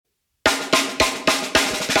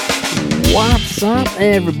What's up,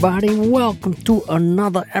 everybody? Welcome to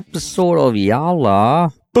another episode of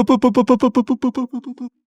Yala,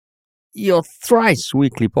 your thrice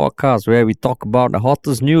weekly podcast where we talk about the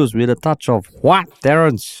hottest news with a touch of what,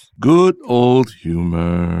 Terrence? Good old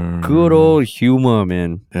humor. Good old humor,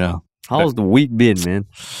 man. Yeah. How's the week been, man?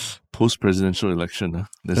 Post-presidential election,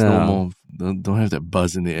 there's no more, don't have that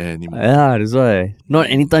buzz in the air anymore. Yeah, that's why. Not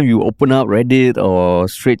anytime you open up Reddit or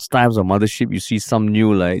Straits Times or Mothership, you see some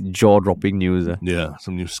new like jaw-dropping news. Yeah,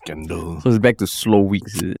 some new scandal. So it's back to slow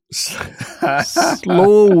weeks. Is it?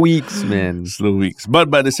 Slow weeks, man. Slow weeks.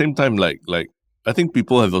 But at the same time, like I think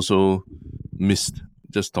people have also missed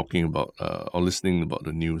just talking about or listening about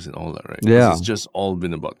the news and all that, right? Yeah. It's just all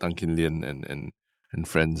been about Kinderland and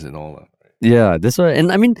friends and all that. Yeah, that's why.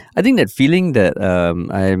 And I mean, I think that feeling that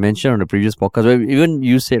I mentioned on the previous podcast, where even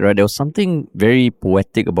you said, right, there was something very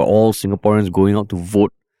poetic about all Singaporeans going out to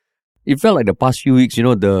vote. It felt like the past few weeks,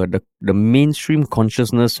 the mainstream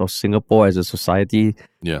consciousness of Singapore as a society,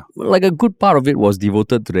 like a good part of it was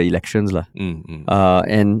devoted to the elections.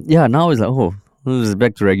 And yeah, now it's like, oh, this is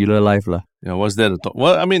back to regular life. Yeah, what's there to talk?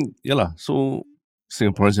 Well, I mean, so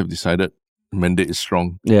Singaporeans have decided mandate is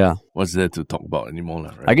strong. Yeah. What's there to talk about anymore?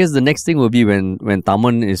 Right? I guess the next thing will be when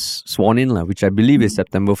Taman is sworn in, which I believe is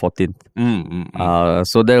September 14th.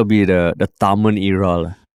 So that'll be the Taman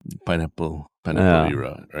era. Pineapple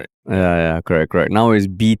era, right? Yeah, correct. Now it's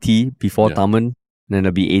BT before Taman, then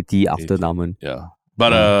it'll be AT after Taman. Yeah.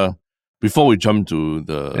 But before we jump to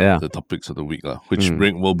the topics of the week, which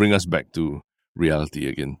will bring us back to reality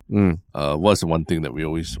again. What's the one thing that we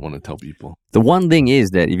always want to tell people? The one thing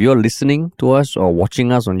is that if you're listening to us or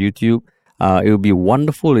watching us on YouTube, it would be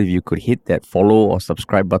wonderful if you could hit that follow or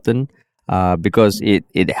subscribe button because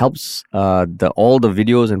it helps all the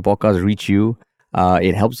videos and podcasts reach you.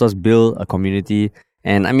 It helps us build a community.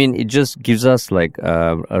 And I mean, it just gives us like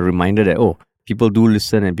a reminder that, people do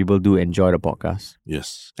listen and people do enjoy the podcast.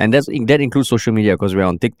 Yes. And that includes social media because we're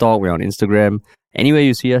on TikTok, we're on Instagram. Anywhere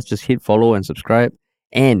you see us, just hit follow and subscribe.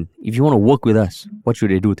 And if you want to work with us, what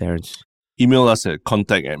should they do, Terrence? Email us at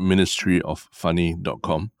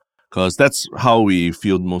contact@ministryoffunny.com because that's how we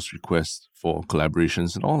field most requests for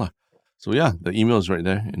collaborations and all that. So yeah, the email is right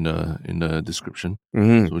there in the description.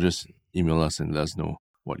 So just email us and let us know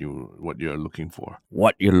what you're looking for.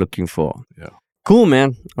 What you're looking for. Yeah. Cool,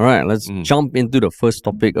 man. All right, let's jump into the first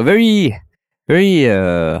topic. A very, very,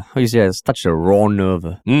 it's touched a raw nerve.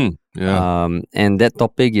 And that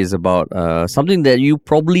topic is about something that you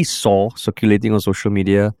probably saw circulating on social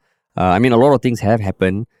media. I mean, a lot of things have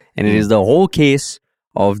happened, and it is the whole case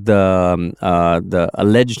of the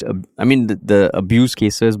alleged, the abuse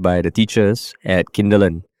cases by the teachers at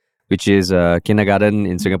Kinderland, which is kindergarten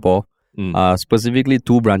in Singapore. Specifically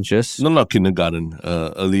 2 branches. No, not kindergarten.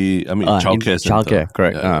 Childcare center. Childcare,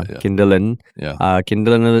 correct. Kinderland. Yeah.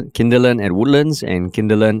 Kinderland at Woodlands and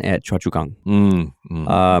Kinderland at Choa Chu Kang.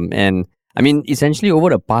 And I mean, essentially over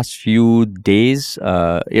the past few days,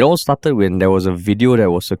 it all started when there was a video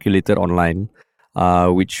that was circulated online,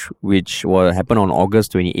 which happened on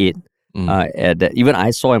August 28th. Even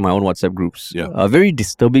I saw in my own WhatsApp groups. Yeah. A very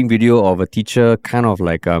disturbing video of a teacher kind of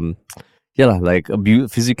like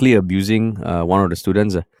physically abusing one of the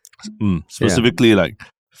students. Specifically, like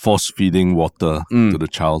force-feeding water to the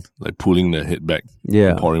child, like pulling their head back,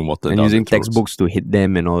 and pouring water and down using their throats. Textbooks to hit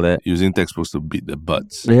them and all that. Using textbooks to beat their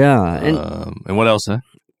butts. Yeah. And what else?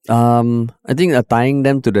 I think tying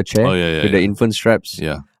them to the chair with the infant straps.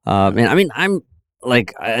 Yeah. And I mean, I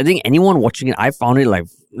think anyone watching it, I found it like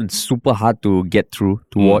it's super hard to get through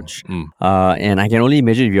to watch. And I can only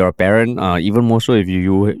imagine if you're a parent, even more so if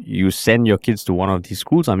you send your kids to one of these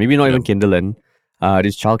schools, maybe not even Kinderland.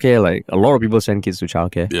 This childcare, like a lot of people send kids to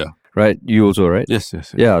childcare. Yeah. Right? You also, right? Yes.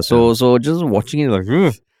 Yeah. So just watching it like,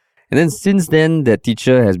 ugh. And then since then, that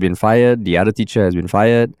teacher has been fired. The other teacher has been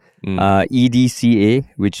fired. EDCA,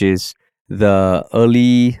 which is the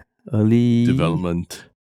early development.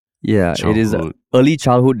 Yeah, childhood. It is Early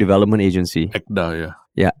Childhood Development Agency. ECDA,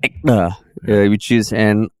 ECDA, which is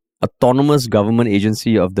an autonomous government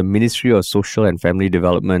agency of the Ministry of Social and Family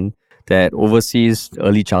Development that oversees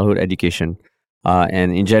early childhood education.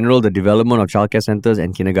 And in general, the development of childcare centers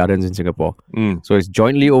and kindergartens in Singapore. So it's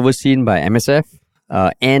jointly overseen by MSF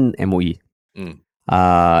and MOE.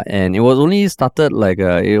 And it was only started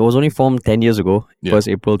it was only formed 10 years ago, 1st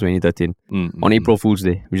April 2013, on April Fool's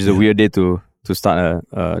Day, which is a weird day to start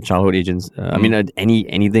a childhood agency.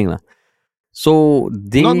 Anything. So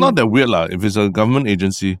they... Not that weird if it's a government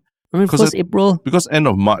agency. I mean, 1st April... Because end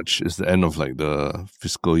of March is the end of the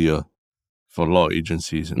fiscal year for a lot of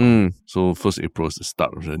agencies. So 1st April is the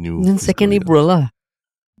start of the new Then 2nd April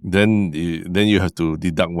then you have to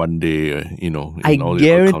deduct 1 day, I in all your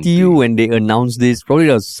guarantee you accounting. when they announced this, probably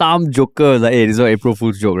there was some joker like, hey, this is an April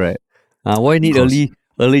Fool's joke, right? Why need course.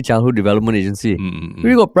 early childhood development agency?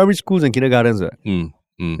 We got primary schools and kindergartens, right?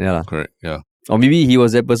 Yeah. Correct, yeah. Or maybe he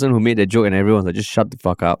was that person who made that joke and everyone's like, just shut the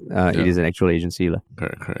fuck up. It is an actual agency.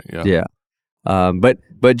 Correct, yeah. Yeah.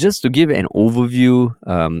 But just to give an overview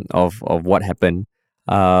of what happened,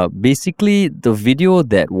 basically the video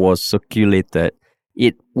that was circulated,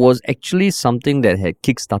 it was actually something that had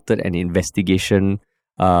kickstarted an investigation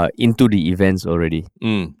into the events already.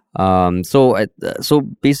 So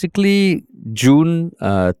basically June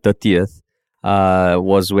 30th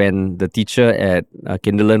was when the teacher at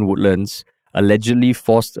Kinderland Woodlands allegedly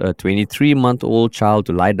forced a 23-month-old child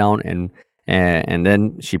to lie down and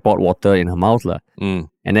then she poured water in her mouth. And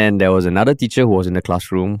then there was another teacher who was in the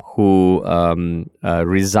classroom who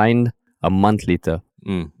resigned a month later.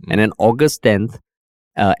 And then August 10th,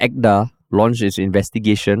 ECDA launched its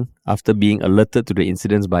investigation after being alerted to the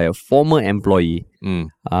incidents by a former employee.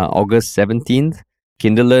 August 17th,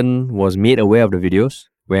 Kinderland was made aware of the videos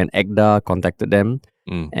when ECDA contacted them.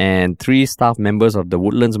 And 3 staff members of the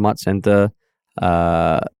Woodlands Mart Center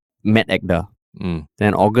met ECDA.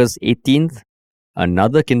 Then August 18th,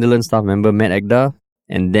 another Kinderland staff member met ECDA,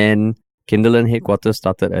 and then Kinderland headquarters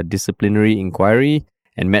started a disciplinary inquiry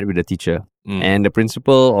and met with the teacher. And the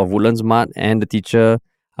principal of Woodlands Mart and the teacher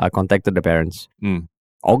contacted the parents.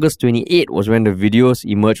 August 28th was when the videos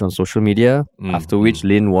emerged on social media, after which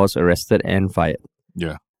Lin was arrested and fired.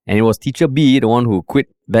 Yeah. And it was teacher B, the one who quit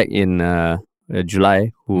back in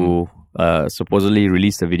July, who supposedly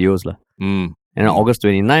released the videos. And on August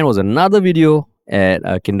 29th was another video at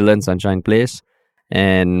Kinderland Sunshine Place.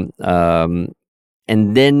 And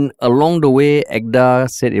then along the way, ECDA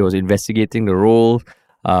said it was investigating the role.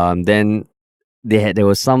 Then there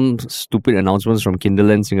was some stupid announcements from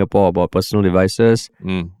Kinderland Singapore about personal devices.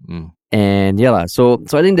 And so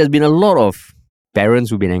I think there's been a lot of parents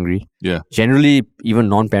who've been angry. Yeah. Generally, even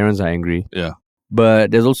non-parents are angry. Yeah.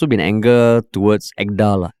 But there's also been anger towards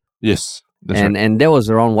ECDA. Yes. And that was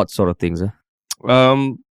around what sort of things?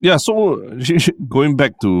 Yeah, so going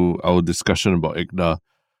back to our discussion about ECDA,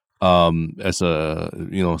 as a,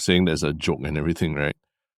 saying there's a joke and everything, right?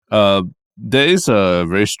 There is a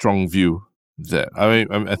very strong view that,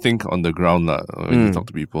 I think on the ground, when you talk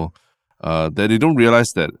to people, that they don't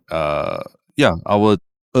realize that, our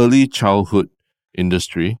early childhood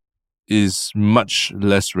industry is much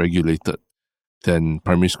less regulated than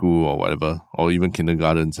primary school or whatever, or even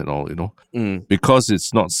kindergartens and all, because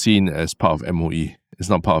it's not seen as part of MOE. It's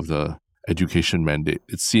not part of the education mandate.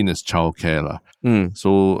 It's seen as childcare.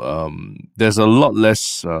 So there's a lot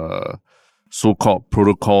less so-called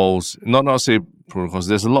protocols, not say protocols,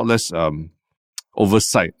 there's a lot less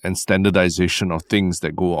oversight and standardization of things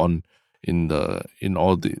that go on in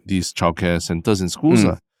all these childcare centers in schools.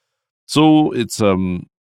 So it's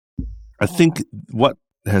I think what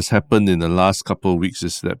has happened in the last couple of weeks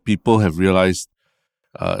is that people have realized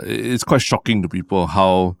it's quite shocking to people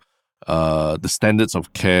how the standards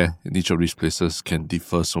of care in each of these places can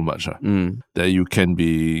differ so much. That you can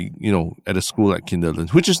be, at a school like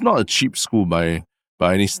Kinderland, which is not a cheap school by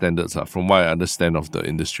any standards. From what I understand of the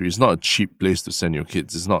industry, it's not a cheap place to send your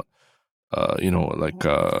kids. It's not,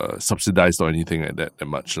 subsidized or anything like that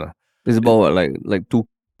much. It's about like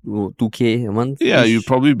 2K a month? Yeah, you'd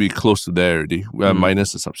probably be close to there already.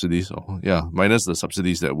 Minus the subsidies. Minus the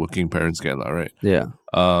subsidies that working parents get, right? Yeah.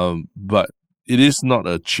 But it is not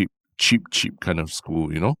a cheap kind of school,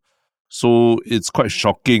 So it's quite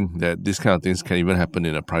shocking that these kind of things can even happen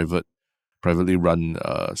in a privately run,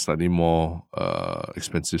 slightly more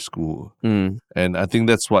expensive school. And I think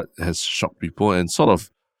that's what has shocked people and sort of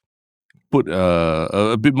put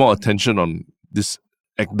a bit more attention on this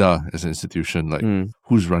ECDA as an institution, like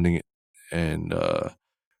who's running it, and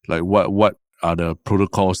like what are the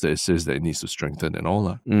protocols that it says that it needs to strengthen and all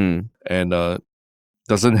that. And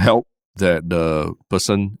doesn't help that the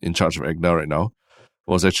person in charge of ECDA right now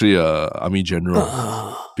was actually a army general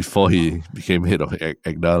before he became head of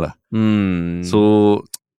ECDA. So,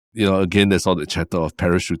 again, there's all the chatter of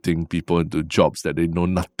parachuting people into jobs that they know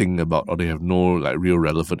nothing about or they have no real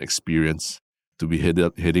relevant experience to be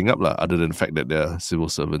heading up, other than the fact that they're civil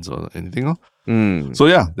servants or anything. So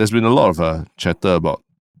yeah, there's been a lot of chatter about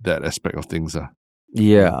that aspect of things.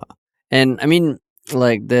 Yeah. And I mean,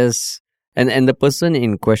 there's and the person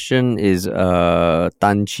in question is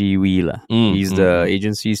Tan Chi Wee. He's the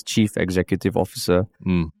agency's chief executive officer.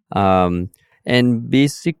 And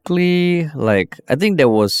basically, I think there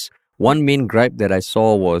was one main gripe that I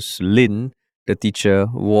saw was Lin, the teacher,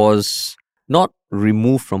 was not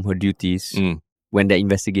removed from her duties, when the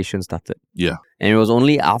investigation started. Yeah. And it was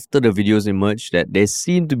only after the videos emerged that there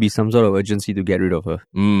seemed to be some sort of urgency to get rid of her.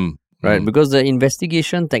 Right? Because the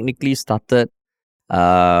investigation technically started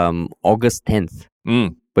August 10th.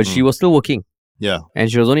 But she was still working. Yeah. And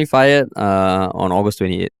she was only fired on August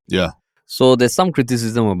 28th. Yeah. So there's some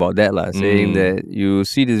criticism about that, saying that you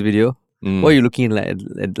see this video. Why are you looking like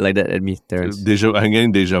that at me, Terence? I'm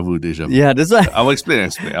getting deja vu. Yeah, that's why. I'll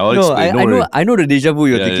explain. I know the deja vu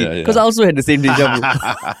you're thinking. Because I also had the same deja vu.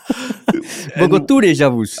 But got two deja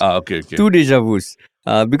vus. Okay. Two deja vus.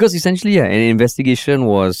 Because essentially, an investigation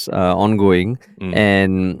was ongoing,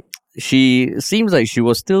 and she seems like she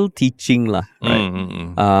was still teaching, right?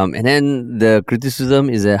 And then the criticism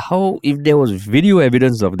is that how if there was video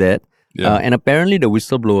evidence of that, and apparently the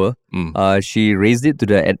whistleblower, she raised it to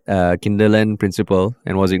the Kinderland principal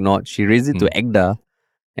and was ignored. She raised it to ECDA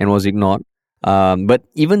and was ignored. But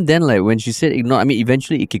even then, like when she said ignore, I mean,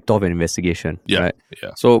 eventually it kicked off an investigation. Right?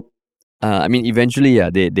 Yeah. So, I mean, eventually,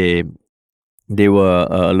 they were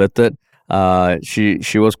alerted.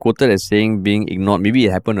 She was quoted as saying being ignored. Maybe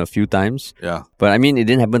it happened a few times. Yeah. But I mean, it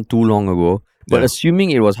didn't happen too long ago. But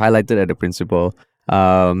assuming it was highlighted at the principal,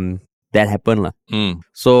 that happened.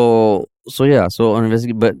 So on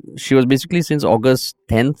investigation, but she was basically since August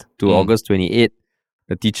 10th to August 28th,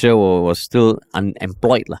 the teacher was still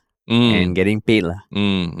unemployed and getting paid.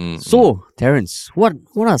 So, Terence, what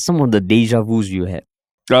are some of the deja vus you had?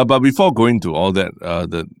 But before going to all that,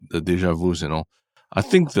 the deja vus and all, I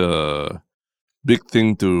think the big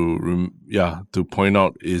thing to point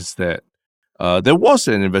out is that there was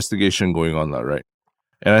an investigation going on, right?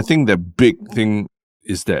 And I think the big thing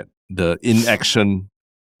is that the inaction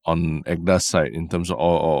on ECDA's side in terms of,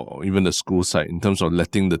 or even the school side, in terms of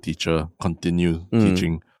letting the teacher continue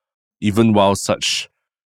teaching, even while such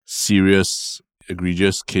serious,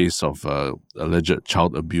 egregious case of alleged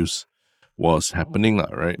child abuse was happening,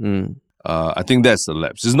 right? I think that's the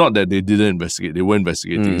lapse. It's not that they didn't investigate; they were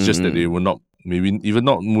investigating. It's just that they were not, maybe even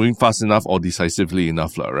not moving fast enough or decisively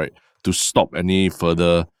enough, right, to stop any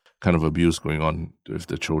further kind of abuse going on with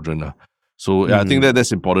the children. So I think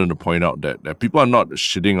that's important to point out that people are not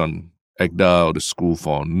shitting on ECDA or the school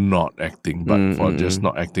for not acting, but for just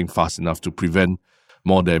not acting fast enough to prevent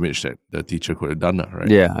more damage that the teacher could have done, right?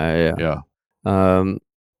 Yeah.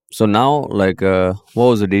 So now, like, what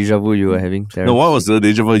was the deja vu you were having, Terence? No, what was the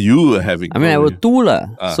deja vu you were having? I mean, I was two.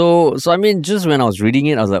 So I mean, just when I was reading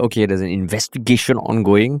it, I was like, okay, there's an investigation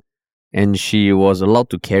ongoing, and she was allowed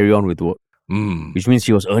to carry on with work. Which means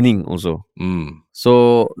she was earning also.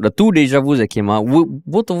 So the two deja vus that came out,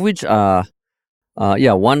 both of which are,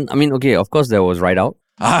 one, I mean, okay, of course there was Ride Out.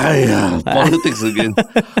 Politics again.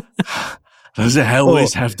 Does it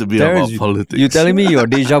always have to be Terence, about politics? You telling me your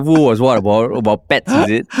deja vu was what, about pets, is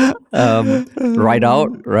it? Ride Out,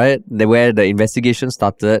 right? Where the investigation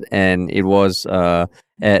started, and it was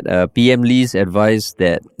at PM Lee's advice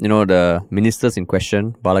that, the ministers in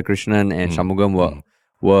question, Balakrishnan and Shanmugam,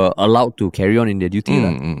 were allowed to carry on in their duty.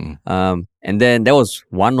 And then that was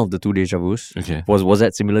one of the two deja vus. Okay. Was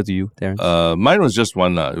that similar to you, Terence? Mine was just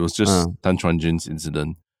one. It was just Tan Chuan Jin's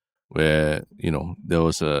incident where, there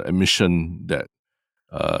was an admission that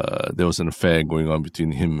there was an affair going on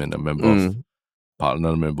between him and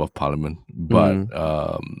another member of parliament.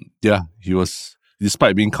 But he was,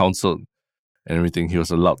 despite being counselled and everything, he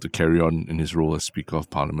was allowed to carry on in his role as Speaker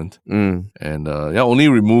of Parliament. And only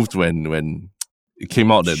removed when it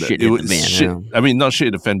came out that it was shit. I mean, not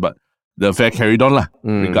shit the fan, but the affair carried on,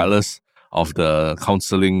 regardless of the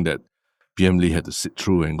counselling that PM Lee had to sit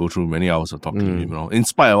through and go through many hours of talking to him. In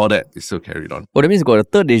spite of all that, it still carried on. Oh, that means you got a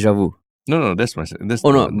third deja vu. No, that's my.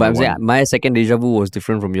 But I'm saying my second deja vu was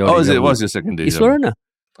different from your. Oh, is it? What's your second deja vu? Iswaran.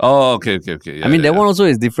 Oh, okay. Yeah, I mean, that one also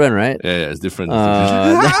is different, right? Yeah, it's different.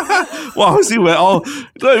 Wow, see, we're all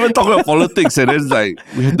not even talking about politics, and it's like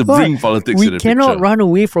we have to bring politics to the picture. We cannot run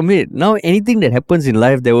away from it. Now, anything that happens in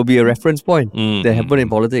life, there will be a reference point that happened in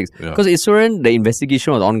politics. Because Iswaran, the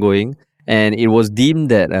investigation was ongoing, and it was deemed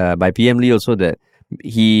that by PM Lee also that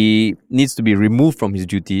he needs to be removed from his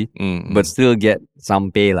duty, but still get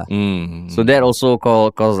some pay. So that also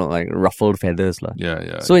caused like ruffled feathers.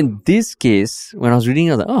 Yeah. So in this case, when I was reading,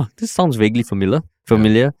 I was like, oh, this sounds vaguely familiar.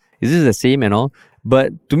 Is this the same and all?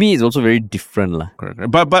 But to me, it's also very different.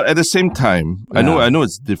 Correct. But at the same time, I know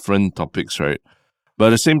it's different topics, right? But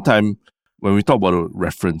at the same time, when we talk about a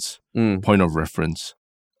reference, point of reference,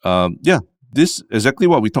 this is exactly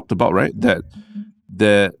what we talked about, right? That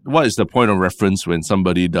what is the point of reference when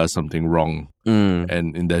somebody does something wrong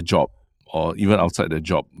and in their job or even outside their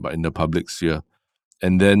job, but in the public sphere?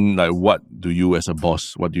 and then like what do you as a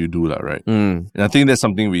boss, what do you do, like, right? And I think that's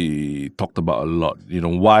something we talked about a lot.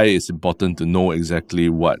 Why it's important to know exactly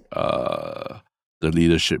what the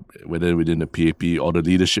leadership, whether within the PAP or the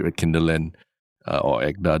leadership at Kinderland or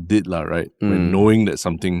ECDA did, right? When knowing that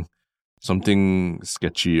something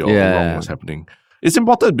sketchy or wrong was happening. It's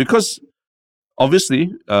important because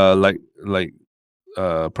obviously, like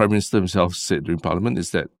Prime Minister himself said during Parliament,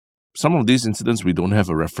 is that some of these incidents we don't have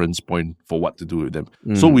a reference point for what to do with them.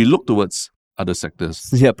 So we look towards other sectors.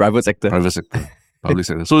 Yeah, private sector. Public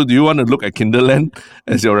sector. So do you want to look at Kinderland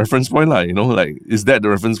as your reference point? Like, is that the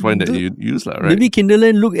reference point that you use? Right? Maybe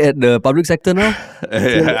Kinderland look at the public sector now.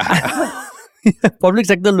 Public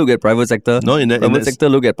sector look at private sector. No, private sector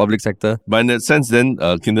look at public sector. But in that sense, then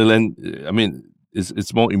Kinderland, I mean,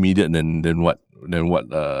 it's more immediate than what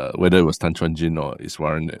whether it was Tan Chuan Jin or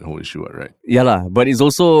Iswaran, that whole issue, right? Yeah lah, but it's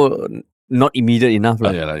also not immediate enough lah.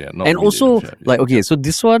 And also so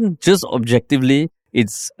this one, just objectively,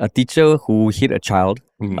 it's a teacher who hit a child.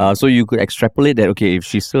 So you could extrapolate that, okay, if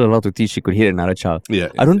she's still allowed to teach, she could hit another child.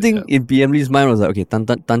 I don't think in PM Lee's mind was like, okay,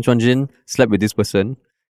 Tan Chuan Jin slept with this person.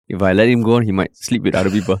 If I let him go on, he might sleep with other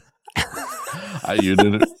people. You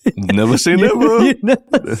didn't never say never.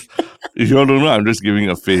 If you all don't know, I'm just giving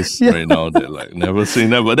a face right now that like never say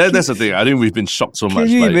never. That's the thing. I think we've been shocked so much. Can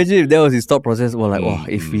you imagine if that was his thought process? Well, like,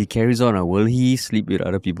 if he carries on, will he sleep with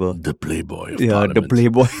other people? The playboy of Parliament. The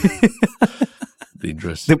playboy.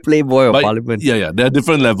 Dangerous. The playboy of Parliament. Yeah. There are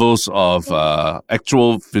different levels of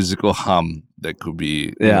actual physical harm that could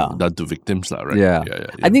be done to victims, right? Yeah.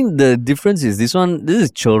 I think the difference is this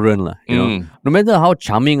is children, you know. No matter how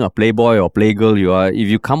charming a playboy or playgirl you are, if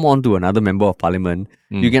you come on to another member of Parliament,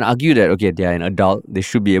 you can argue that, okay, they are an adult, they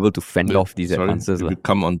should be able to fend off these advances. You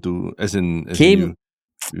come on to, as in what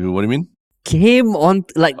do you mean? Came on,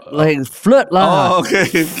 like flirt lah. Oh, okay.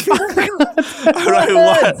 Right,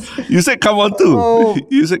 what? You said come on to. Oh.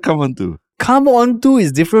 You said come on to. Come on to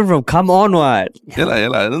is different from come on what? Yeah.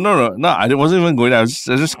 No, I wasn't even going there. I was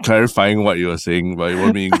just clarifying what you were saying, but it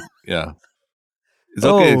wasn't being, It's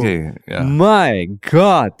okay. Yeah. My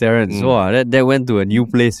God, Terence. Wow, that went to a new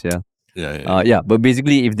place, Yeah. But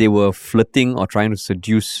basically, if they were flirting or trying to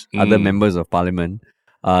seduce other members of Parliament,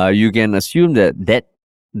 you can assume that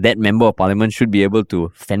member of Parliament should be able to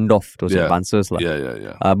fend off those advances.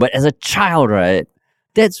 Yeah. But as a child, right,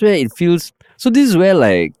 that's where it feels... So this is where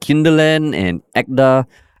like Kinderland and ECDA,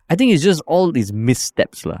 I think it's just all these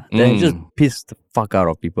missteps that just piss the fuck out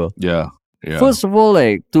of people. Yeah. First of all,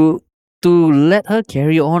 like to let her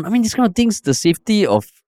carry on, I mean, these kind of things, the safety of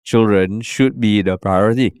children should be the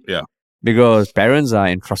priority. Yeah. Because parents are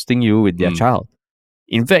entrusting you with their child.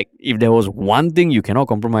 In fact, if there was one thing you cannot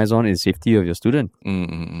compromise on, is safety of your student.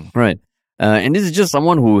 Right. And this is just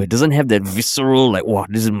someone who doesn't have that visceral, like, wow,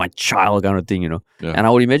 this is my child kind of thing, you know. Yeah. And I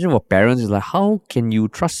would imagine for parents, it's like, how can you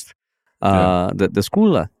trust the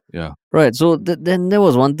school? Yeah. Right. So then there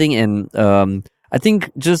was one thing, and I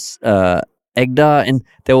think just ECDA, and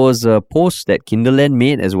there was a post that Kinderland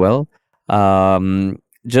made as well,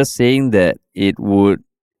 just saying that what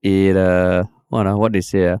they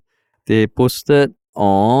say, they posted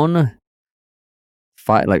on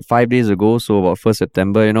 5 days ago, so about 1st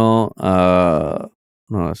September, you know,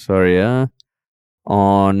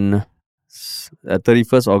 on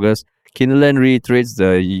 31st August, Kinderland reiterates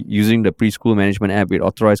using the preschool management app with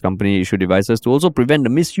authorized company-issued devices to also prevent the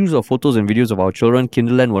misuse of photos and videos of our children.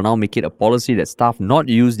 Kinderland will now make it a policy that staff not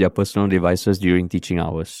use their personal devices during teaching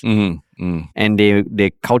hours. And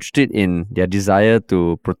they couched it in their desire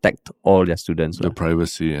to protect all their students. The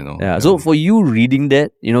privacy, you know. Yeah. So for you reading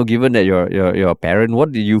that, you know, given that you're a parent,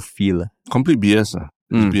 what did you feel? Complete BS.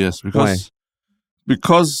 It's BS.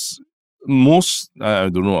 Because most, I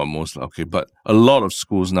don't know what most, okay, but a lot of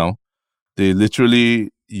schools now, they literally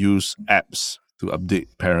use apps to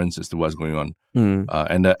update parents as to what's going on.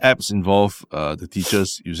 And the apps involve the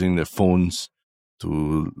teachers using their phones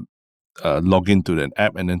to log into that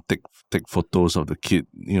app and then take photos of the kid,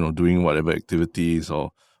 you know, doing whatever activities,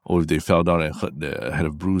 or if they fell down and had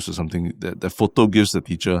a bruise or something. The photo gives the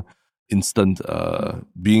teacher instant,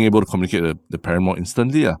 being able to communicate with the parent more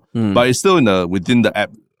instantly. But it's still within the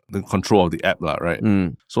app, the control of the app, right?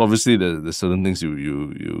 So obviously there's certain things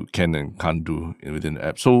you can and can't do within the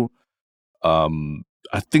app. So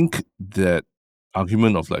I think that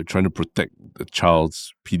argument of like trying to protect the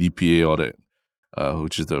child's PDPA or that,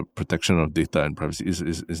 which is the protection of data and privacy,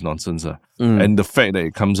 is nonsense. And the fact that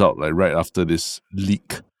it comes out like right after this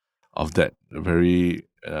leak of that very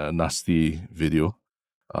nasty video,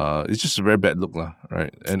 it's just a very bad look,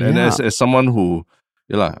 right? And as someone who,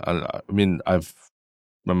 I mean,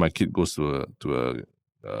 when my kid goes to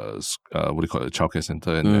a what do you call it, childcare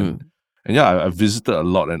center, and I visited a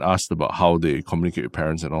lot and asked about how they communicate with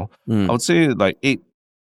parents and all. I would say like 8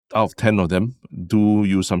 out of 10 of them do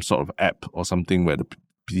use some sort of app or something where the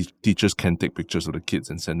teachers can take pictures of the kids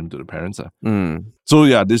and send them to the parents. So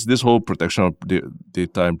yeah, this whole protection of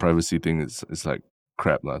data and privacy thing is like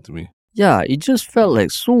crap to me. Yeah, it just felt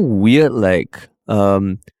like so weird, like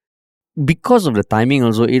because of the timing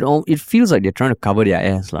also, it feels like they're trying to cover their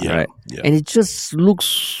ass, right? Yeah. And it just looks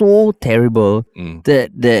so terrible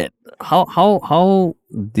that how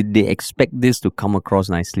did they expect this to come across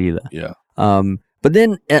nicely? Yeah. But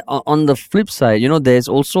then on the flip side, there's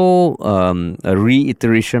also a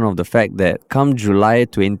reiteration of the fact that come July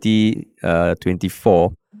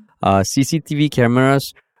 2024, CCTV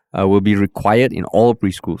cameras will be required in all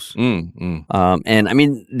preschools. And I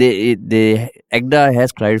mean, the ECDA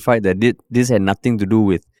has clarified that this had nothing to do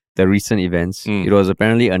with the recent events. It was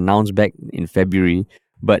apparently announced back in February,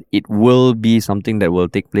 but it will be something that will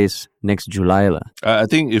take place next July. I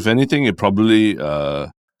think, if anything, it probably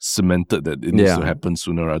cemented that it needs to happen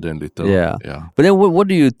sooner rather than later. Yeah. But then what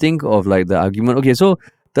do you think of like the argument? Okay, so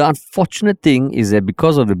the unfortunate thing is that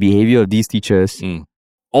because of the behavior of these teachers,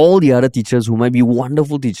 all the other teachers who might be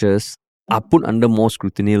wonderful teachers are put under more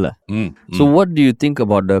scrutiny. So what do you think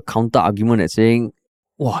about the counter argument that's saying,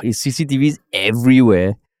 wow, is CCTVs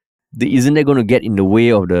everywhere? Isn't that going to get in the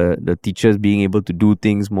way of the teachers being able to do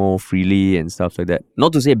things more freely and stuff like that?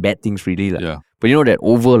 Not to say bad things freely, but that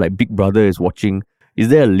over like Big Brother is watching. Is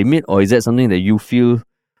there a limit, or is that something that you feel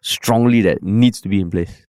strongly that needs to be in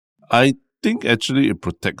place? I think actually it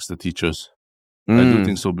protects the teachers. I do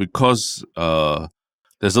think so, because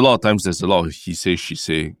there's a lot of times there's a lot of he say, she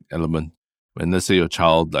say element. When, let's say, your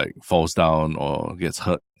child like falls down or gets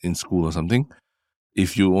hurt in school or something,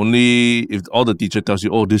 if all the teacher tells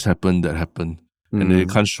you, oh, this happened, that happened, and they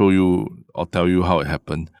can't show you or tell you how it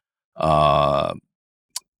happened,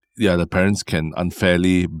 the parents can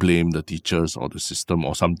unfairly blame the teachers or the system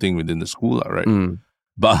or something within the school, right?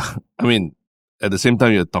 But I mean, at the same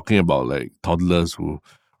time, you're talking about like toddlers who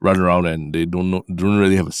run around and they don't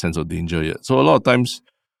really have a sense of danger yet. So a lot of times,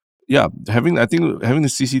 having the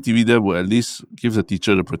CCTV there will at least give the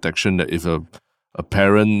teacher the protection that if a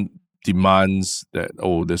parent demands that,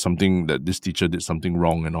 oh, there's something that this teacher did something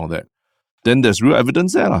wrong and all that, then there's real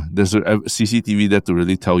evidence there. There's a CCTV there to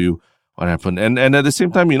really tell you what happened. And at the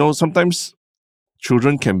same time, sometimes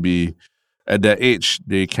children can be, at their age,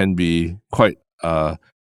 they can be quite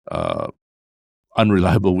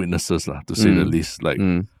unreliable witnesses, to say the least. Like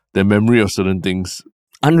their memory of certain things.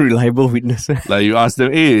 Unreliable witnesses. Like you ask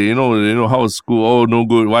them, hey, how was school? Oh, no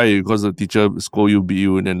good. Why? Because the teacher scold you, beat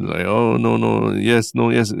you, and then like, oh, no, yes,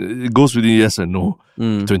 no, yes. It goes within yes and no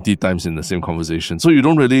 20 times in the same conversation. So you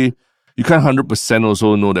can't 100%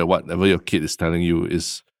 also know that whatever your kid is telling you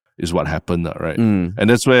is what happened, right? And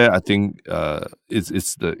that's where I think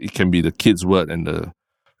it can be the kid's word and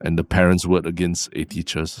the parents' word against a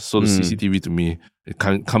teacher. So the CCTV to me, it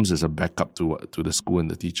comes as a backup to the school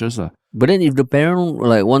and the teachers. But then if the parent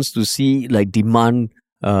wants to see demand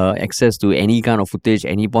access to any kind of footage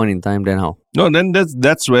any point in time, then how? No, then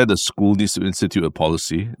that's where the school needs to institute a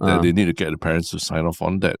policy that they need to get the parents to sign off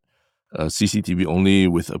on that. CCTV only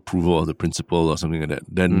with approval of the principal or something like that.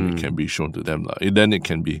 Then it can be shown to them. Then it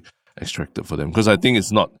can be extracted for them. Because I think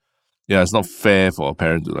it's not fair for a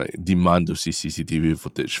parent to demand to see CCTV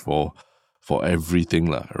footage for everything,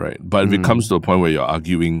 right? But if it comes to a point where you're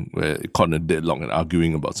arguing, where it caught in a deadlock and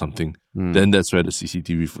arguing about something, then that's where the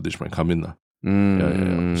CCTV footage might come in.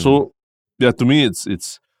 So to me,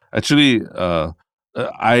 it's actually I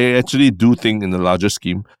actually do think in the larger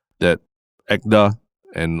scheme that ECDA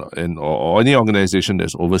or any organization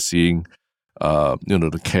that's overseeing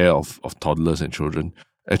the care of toddlers and children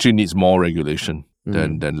actually needs more regulation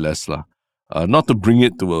than less. Not to bring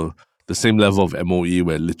it to the same level of MOE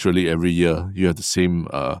where literally every year you have the same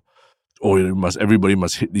everybody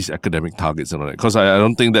must hit these academic targets and all that, because I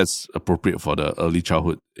don't think that's appropriate for the early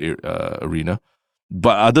childhood arena.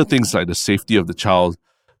 But other things like the safety of the child,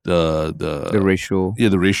 the ratio,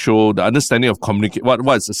 the ratio, the understanding of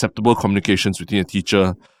what's acceptable communications between a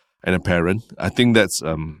teacher and a parent, I think that's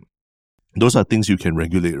those are things you can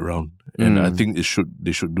regulate around, and I think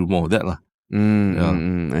they should do more of that.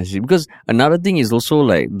 I see. Because another thing is also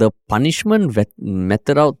the punishment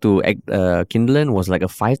meted out to Kinderland was a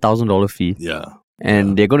 $5,000 fee. Yeah.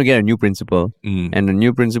 And they're going to get a new principal. And the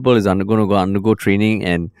new principal is going to go undergo training,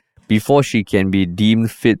 and before she can be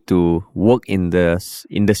deemed fit to work in the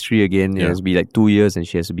industry again, it has to be 2 years, and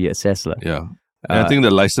she has to be assessed. Yeah. I think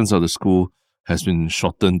the license of the school has been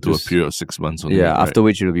shortened to a period of 6 months. After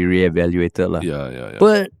which it will be reevaluated. Yeah.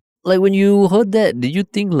 But like when you heard that, did you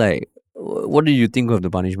think like, what did you think of the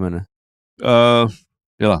punishment? Yeah,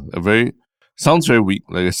 sounds very weak,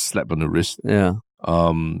 like a slap on the wrist. Yeah.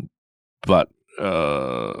 But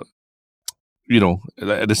at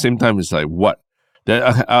the same time, it's like what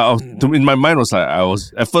that in my mind was like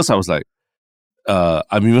at first I was like,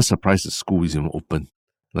 I'm even surprised the school is even open.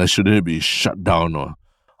 Like, shouldn't it be shut down or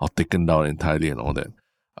taken down entirely and all that?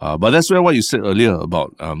 But that's where what you said earlier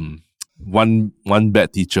about one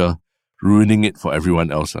bad teacher ruining it for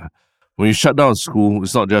everyone else. When you shut down a school,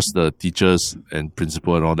 it's not just the teachers and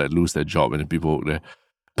principal and all that lose their job and the people work there,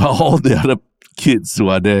 but all the other kids who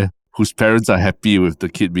are there, whose parents are happy with the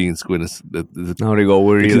kid being in school. And now they got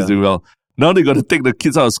worried. The kids doing well. Now they got to take the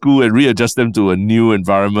kids out of school and readjust them to a new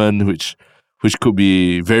environment, which could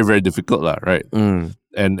be very, very difficult, right?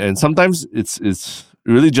 And sometimes it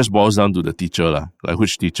really just boils down to the teacher, like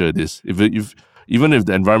which teacher it is. Even if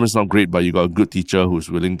the environment's not great, but you got a good teacher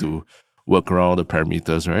who's willing to work around the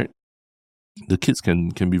parameters, right? The kids can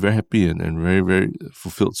be very happy and very, very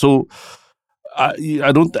fulfilled. So I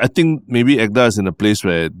think maybe ECDA is in a place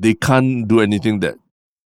where they can't do anything that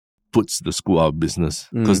puts the school out of business,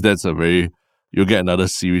 because that's you'll get another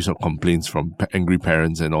series of complaints from angry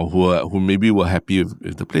parents and all who maybe were happy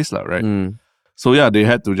with the place, right? So yeah, they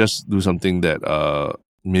had to just do something that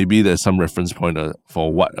maybe there's some reference point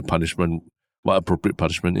for what appropriate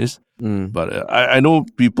punishment is. But I know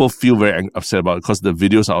people feel very upset about it because the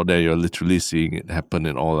videos out there, you're literally seeing it happen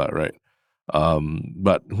and all that, right?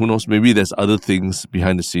 But who knows, maybe there's other things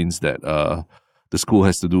behind the scenes that the school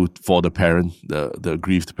has to do for the parent, the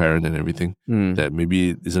aggrieved parent and everything, that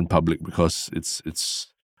maybe isn't public because it's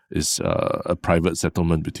a private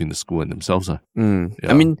settlement between the school and themselves. Yeah.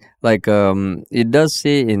 I mean, like it does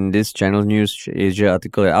say in this Channel News Asia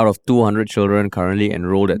article that out of 200 children currently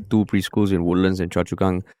enrolled at 2 preschools in Woodlands and Choa Chu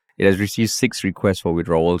Kang, it has received 6 requests for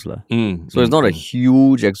withdrawals. So it's not a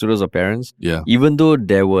huge exodus of parents. Yeah. Even though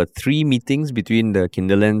there were 3 meetings between the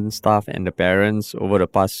Kinderland staff and the parents over the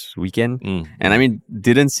past weekend. And I mean,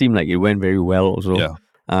 didn't seem like it went very well also. Yeah.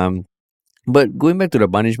 But going back to the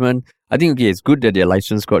punishment, I think, okay, it's good that their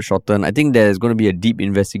license got shortened. I think there's going to be a deep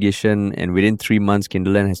investigation, and within 3 months,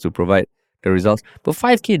 Kinderland has to provide the results. But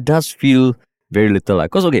 5K does feel very little.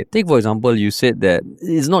 Because, okay, take for example, you said that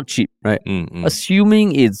it's not cheap, right?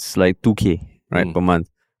 Assuming it's like 2K, right, per month.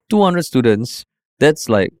 200 students, that's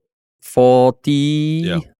like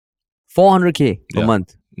 400K per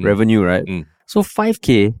month revenue, right? So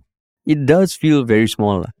 5K, it does feel very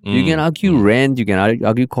small. You can argue rent, you can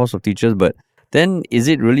argue cost of teachers, but then is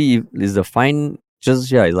the fine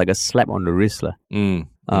just, it's like a slap on the wrist?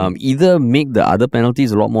 Either make the other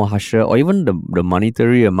penalties a lot more harsher, or even the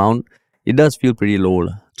monetary amount, it does feel pretty low.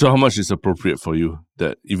 So how much is appropriate for you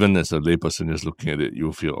that even as a layperson just looking at it,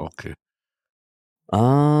 you feel okay?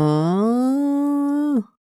 5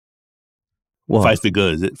 figure,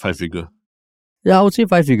 is it? 5 figure? Yeah, I would say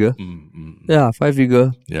 5 figure. Yeah, 5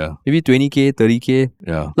 figure. Yeah. Maybe 20K, 30K.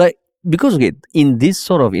 Yeah. Like, because, okay, in this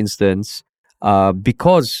sort of instance,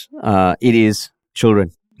 because it is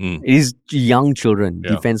children, it is young children,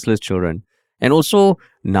 defenseless children. And also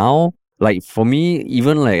now, like for me,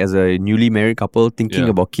 even like as a newly married couple thinking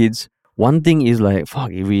about kids, one thing is like,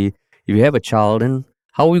 fuck, if we have a child, then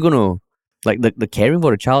how are we going to, like the caring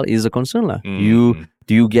for the child is a concern.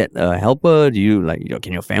 Do you get a helper? Do you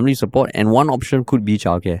can your family support? And one option could be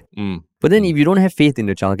childcare. But then if you don't have faith in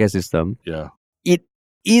the childcare system, it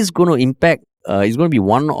is going to impact, it's going to be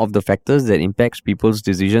one of the factors that impacts people's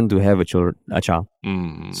decision to have a child.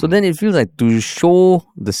 So then it feels like, to show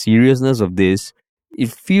the seriousness of this, it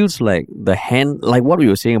feels like like what we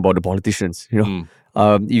were saying about the politicians, if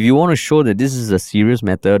you want to show that this is a serious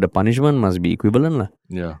matter, the punishment must be equivalent.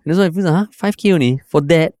 Yeah. And so it feels like, 5K only for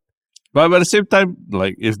that. But at the same time,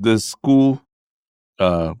 like if the school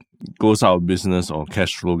goes out of business or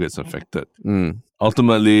cash flow gets affected,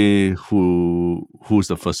 ultimately who's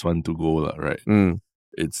the first one to go, right?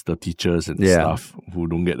 It's the teachers and the staff who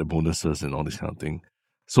don't get the bonuses and all this kind of thing.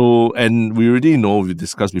 So, and we already know, we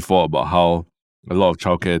discussed before about how a lot of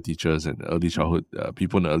childcare teachers and early childhood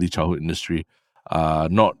people in the early childhood industry are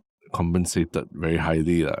not compensated very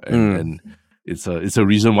highly, and it's a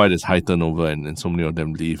reason why there's high turnover and so many of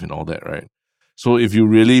them leave and all that, right? So if you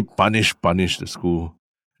really punish the school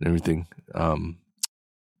and everything,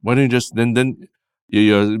 why don't you just then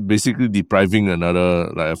you're basically depriving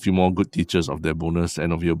a few more good teachers of their bonus,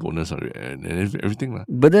 end of year bonus and everything.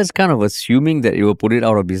 But that's kind of assuming that you will put it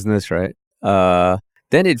out of business, right?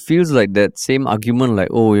 Then it feels like that same argument, like,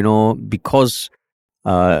 because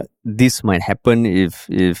this might happen if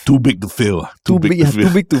too big to fail. Too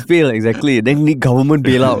big to fail, exactly. Then need government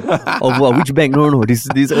bailout. Of which bank? No, this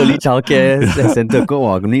early childcare center.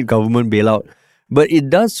 Need government bailout. But it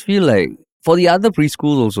does feel like for the other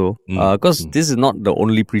preschools also, because this is not the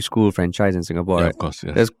only preschool franchise in Singapore, right? Of course,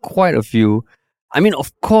 yes. There's quite a few. I mean,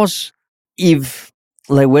 of course, if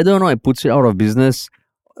like whether or not it puts it out of business,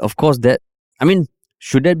 of course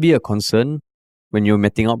should that be a concern when you're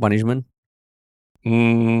meting out punishment?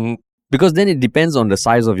 Because then it depends on the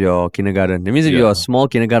size of your kindergarten. That means if you're a small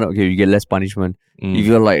kindergarten, okay, you get less punishment. If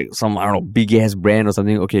you're like some, I don't know, big ass brand or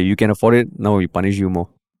something, okay, you can afford it, now we punish you more.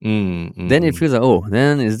 Then it feels like,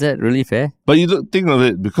 then is that really fair? But you don't think of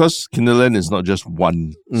it, because Kinderland is not just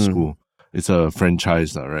one school. It's a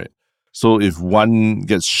franchise, right? So if one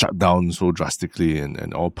gets shut down so drastically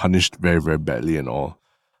and all punished very, very badly and all,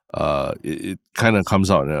 it kind of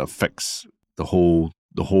comes out and it affects the whole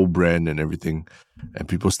brand and everything. And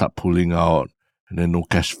people start pulling out, and then no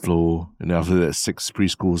cash flow. And then after that, 6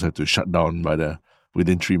 preschools had to shut down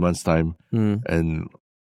within 3 months' time. And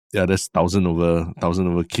that's 1,000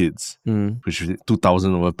 over kids, which is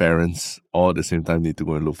 2,000 over parents, all at the same time need to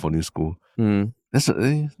go and look for new school. You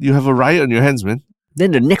have a riot on your hands, man.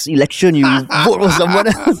 Then the next election, you vote for someone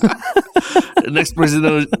else. The next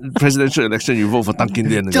presidential election, you vote for Tan Kin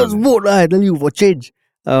Lian. Just vote, I tell you, for change.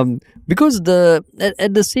 Because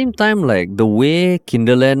at the same time, like the way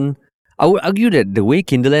Kinderland, I would argue that the way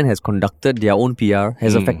Kinderland has conducted their own PR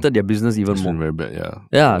has affected their business even more. Very bad,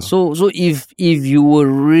 yeah. So if you were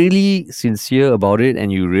really sincere about it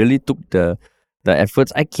and you really took the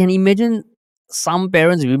efforts, I can imagine some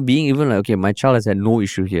parents being even like, okay, my child has had no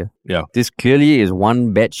issue here. Yeah. This clearly is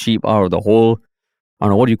one bad sheep out of the whole, I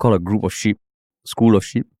don't know, what do you call a group of sheep? School of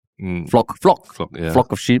sheep? Flock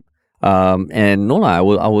of sheep. And no I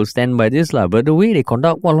will stand by this but the way they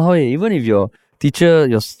conduct, even if your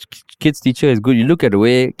kid's teacher is good, you look at the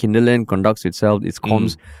way Kinderland conducts itself, its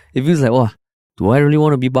comms, it feels like, do I really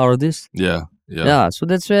want to be part of this? Yeah. So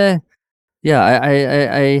that's where,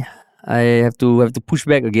 I have to push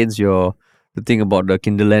back against the thing about the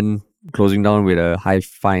Kinderland closing down with a high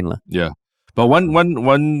fine. Yeah, but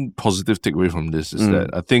one positive takeaway from this is that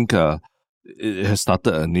I think it has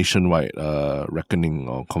started a nationwide reckoning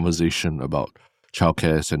or conversation about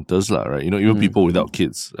childcare centers, right? Even people without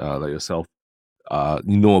kids, like yourself,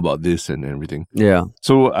 you know about this and everything. Yeah.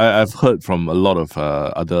 So I've heard from a lot of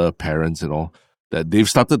other parents and all that they've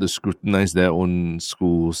started to scrutinize their own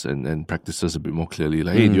schools and practices a bit more clearly.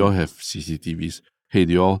 Like, hey, do you all have CCTVs? Hey,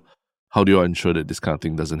 how do you all ensure that this kind of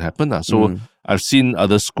thing doesn't happen? So I've seen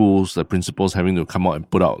other schools, the principals having to come out and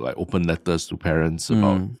put out like open letters to parents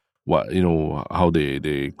about what, how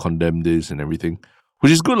they condemn this and everything,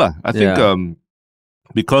 which is good. I think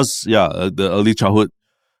because the early childhood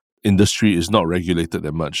industry is not regulated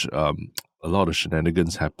that much, a lot of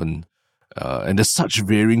shenanigans happen. And there's such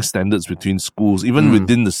varying standards between schools, even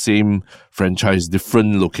within the same franchise.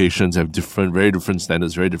 Different locations have very different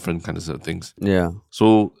standards, very different kinds of things. Yeah.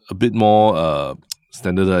 So a bit more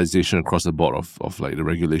standardization across the board of like the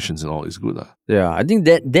regulations and all is good. Yeah, I think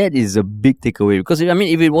that is a big takeaway, because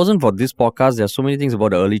if it wasn't for this podcast, there are so many things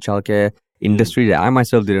about the early childcare industry that I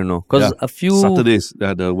myself didn't know. Because a few Saturdays,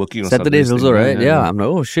 they're working on Saturdays also, right? Yeah, I'm like,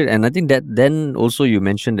 oh shit. And I think that then also you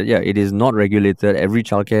mentioned that it is not regulated. Every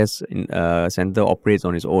childcare center operates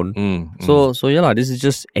on its own. So this is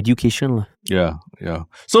just education. Yeah.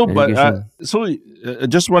 So,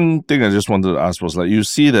 just one thing I just wanted to ask was, like, you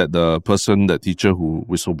see that the teacher who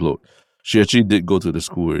whistleblowed, she actually did go to the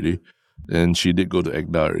school already. And she did go to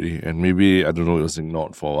ECDA already, and maybe, I don't know, it was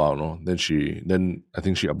ignored for a while, no? Then I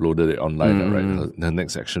think she uploaded it online, right? Her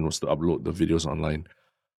next action was to upload the videos online.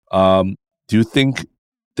 Do you think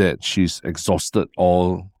that she's exhausted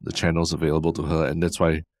all the channels available to her, and that's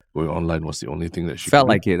why going online was the only thing that she felt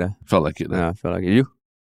like it? Felt like it. Yeah, felt like it. You?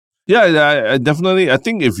 Yeah, I definitely. I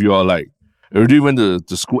think if you are like already went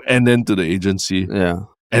to school and then to the agency, and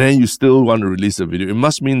then you still want to release a video, it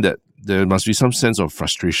must mean that there must be some sense of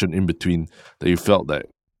frustration in between, that you felt that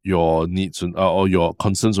your needs or your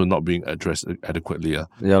concerns were not being addressed adequately.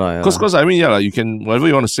 Because you can, whatever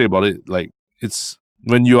you want to say about it, like, it's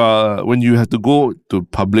when you have to go to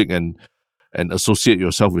public and associate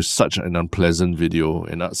yourself with such an unpleasant video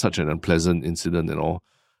and such an unpleasant incident and all,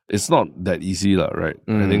 it's not that easy, right?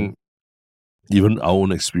 I think even our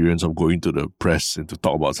own experience of going to the press and to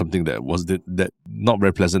talk about something that was that not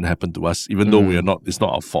very pleasant happened to us, even though it's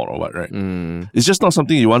not our fault or what, right? It's just not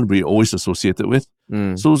something you want to be always associated with.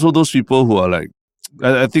 So those people who are like,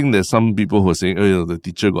 I think there's some people who are saying, the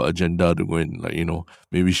teacher got agenda to go and, like,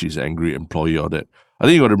 maybe she's an angry employee or that. I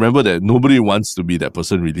think you got to remember that nobody wants to be that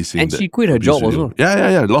person releasing. And that she quit her abuse job video. also.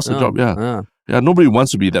 Yeah. Lost her job. Yeah. Yeah. Yeah, nobody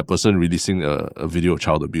wants to be that person releasing a video of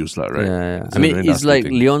child abuse, right? Yeah. It's I mean, it's like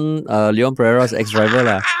Leon Pereira's ex-driver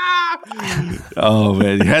lah. Oh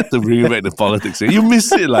man, you had to bring back the politics. You miss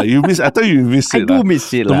it, like you miss. I thought you miss it. I do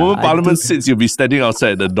miss it. The moment Parliament sits, you'll be standing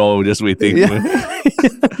outside the door just waiting. Yeah.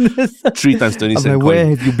 3 times 20 cents. Like, where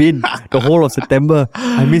have you been? The whole of September.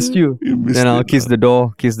 I missed you. Then I'll kiss the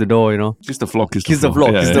door, you know. Kiss the floor, kiss the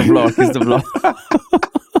floor. Kiss the floor.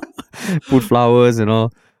 Put flowers and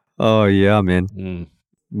all. Oh yeah, man.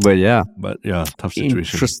 But yeah, tough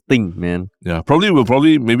situation. Interesting, man. Yeah,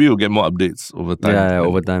 maybe we'll get more updates over time. Yeah,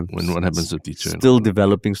 over time. When what happens to the teacher? Still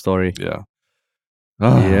developing story. Yeah.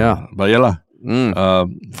 Yeah. But yeah lah.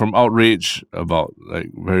 From outrage about like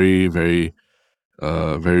very, very,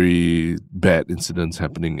 very bad incidents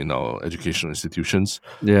happening in our educational institutions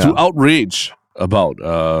to outrage about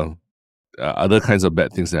other kinds of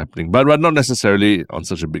bad things happening, but not necessarily on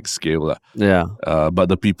such a big scale. Yeah. But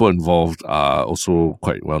the people involved are also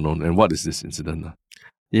quite well known. And what is this incident?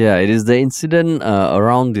 Yeah, it is the incident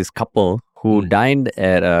around this couple who dined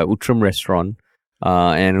at a Outram restaurant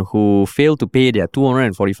and who failed to pay their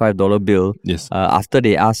 $245 bill after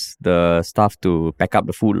they asked the staff to pack up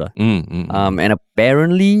the food. And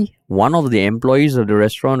apparently, one of the employees of the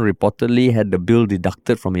restaurant reportedly had the bill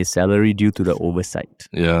deducted from his salary due to the oversight.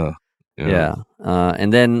 Yeah.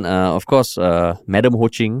 And then, of course, Madam Ho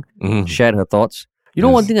Ching shared her thoughts. You know,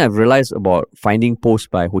 one thing I've realized about finding posts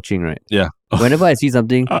by Ho Ching, right? Yeah. Whenever I see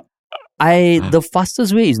something, the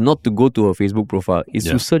fastest way is not to go to her Facebook profile, is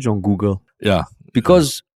to search on Google. Yeah.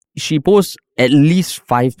 Because she posts at least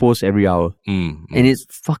 5 posts every hour. And it's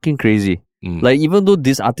fucking crazy. Like, even though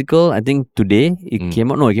this article, I think today, it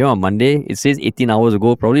came out on Monday. It says 18 hours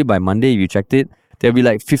ago. Probably by Monday, if you checked it, there'll be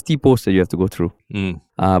like 50 posts that you have to go through.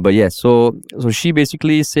 But yeah, so she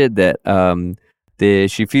basically said that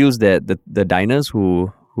she feels that the diners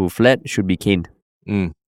who fled should be caned.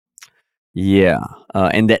 Yeah.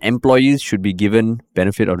 And that employees should be given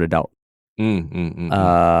benefit of the doubt.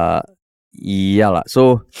 Yeah lah.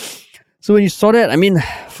 So when you saw that, I mean,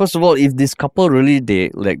 first of all, if this couple really they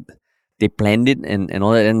planned it and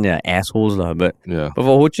all that, then they're assholes lah. But for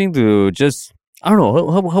Ho Ching to just, I don't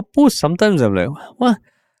know, her post, sometimes I'm like, what?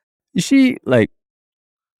 Is she like,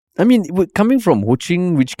 I mean, coming from Ho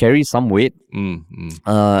Ching, which carries some weight,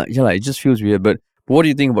 it just feels weird. But what do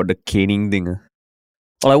you think about the caning thing? Or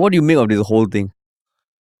like, what do you make of this whole thing?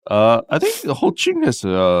 I think Ho Ching has,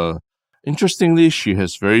 interestingly, she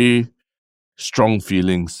has very strong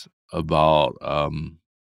feelings about our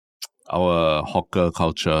hawker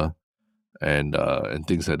culture and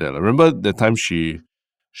things like that. I remember the time she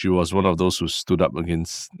was one of those who stood up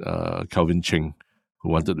against Calvin Ching, who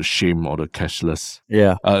wanted to shame all the cashless,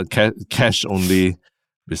 cash only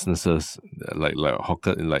businesses like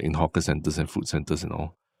hawker in hawker centers and food centers and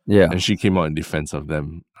all. Yeah, and she came out in defense of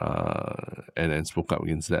them and spoke up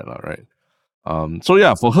against that, right? So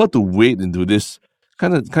yeah, for her to wade into this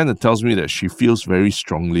kind of tells me that she feels very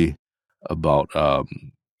strongly about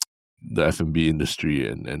the F&B industry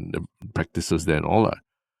and the practices there and all that.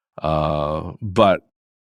 But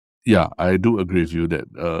yeah, I do agree with you that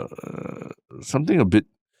something a bit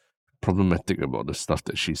problematic about the stuff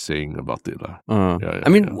that she's saying about it. I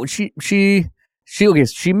mean, she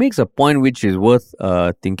makes a point which is worth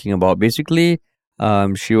thinking about. Basically,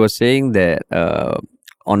 she was saying that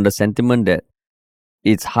on the sentiment that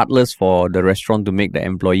it's heartless for the restaurant to make the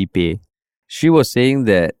employee pay. She was saying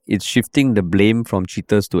that it's shifting the blame from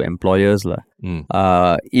cheaters to employers.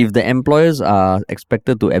 If the employers are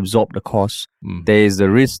expected to absorb the cost, there is the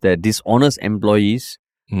risk that dishonest employees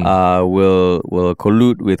will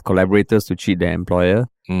collude with collaborators to cheat their employer,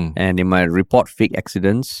 and they might report fake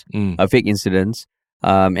incidents. And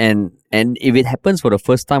if it happens for the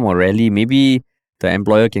first time or rarely, maybe the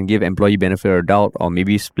employer can give employee benefit of doubt or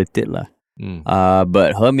maybe split it.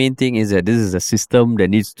 But her main thing is that this is a system that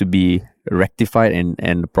needs to be rectified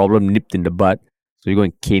and the problem nipped in the bud. So you're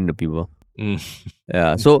going to cane the people.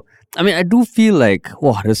 Yeah. So, I mean, I do feel like,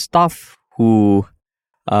 the staff who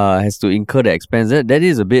has to incur the expense, that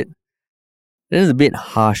is a bit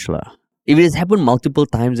harsh. If it has happened multiple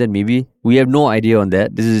times, then maybe we have no idea on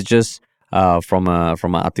that. This is just from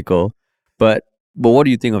an article. But what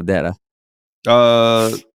do you think of that?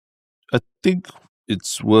 I think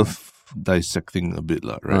it's worth dissecting a bit,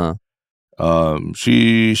 right?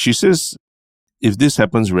 She says if this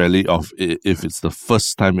happens rarely, if it's the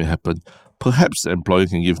first time it happened, perhaps the employer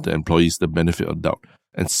can give the employees the benefit of doubt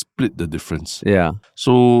and split the difference. Yeah.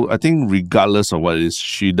 So I think regardless of what it is,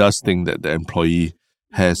 she does think that the employee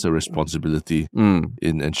has a responsibility in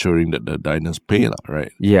ensuring that the diners pay,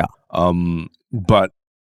 right? Yeah. But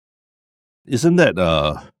isn't that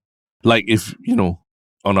like if,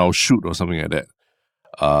 on our shoot or something like that,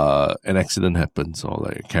 an accident happens or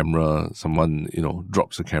like a camera, someone,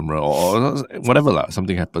 drops a camera or whatever,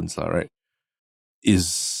 something happens, right?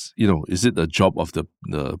 Is it the job of the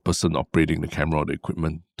person operating the camera or the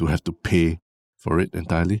equipment to have to pay for it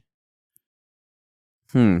entirely?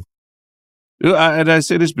 Hmm. And I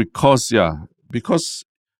say this because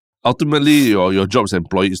ultimately your job as an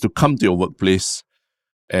employee is to come to your workplace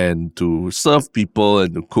and to serve people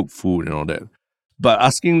and to cook food and all that. But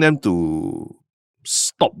asking them to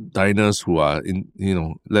stop diners who are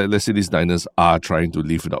let's say these diners are trying to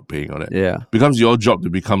leave without paying all that, becomes your job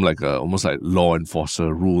to become like almost like law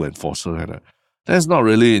enforcer, rule enforcer, and that's not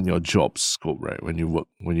really in your job scope, right? When you work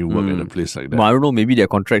at a place like that. Well, I don't know, maybe their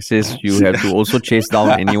contract says you have to also chase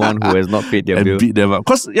down anyone who has not paid their and bill. Beat them up.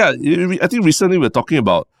 Because I think recently we're talking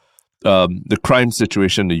about the crime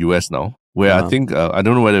situation in the US now, where I think, I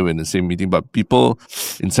don't know whether we're in the same meeting, but people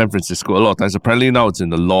in San Francisco, a lot of times, apparently now it's in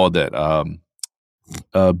the law that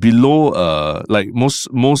below, like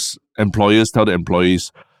most employers tell the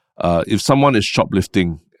employees, if someone is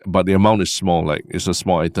shoplifting, but the amount is small, like it's a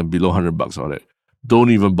small item below $100 or that, don't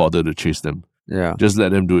even bother to chase them. Yeah. Just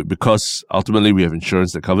let them do it, because ultimately we have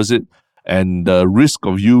insurance that covers it. And the risk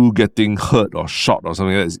of you getting hurt or shot or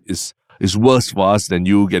something like that is worse for us than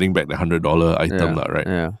you getting back the $100 item, right?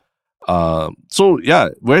 Yeah.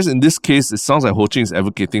 Whereas in this case, it sounds like Ho Ching is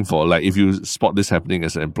advocating for, like, if you spot this happening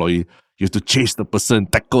as an employee, you have to chase the person,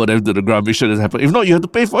 tackle them to the ground, make sure it doesn't happen. If not, you have to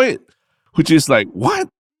pay for it. Which is like, what?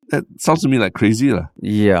 That sounds to me like crazy.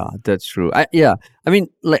 Yeah, that's true.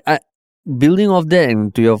 Building off that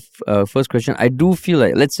and to your first question, I do feel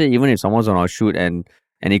like, let's say even if someone's on our shoot and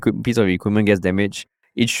an piece of equipment gets damaged,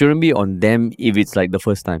 it shouldn't be on them if it's like the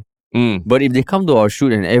first time. But if they come to our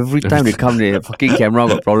shoot and every time they come, the fucking camera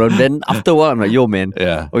got problem, then after a while I'm like, yo man,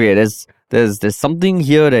 okay, there's something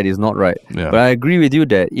here that is not right. Yeah. But I agree with you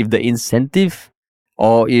that if the incentive,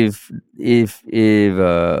 or if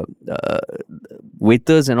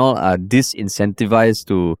waiters and all are disincentivized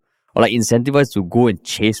to, or like incentivized to go and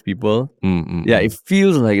chase people, it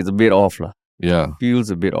feels like it's a bit off. Yeah. Feels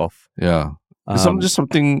a bit off. Yeah. There's just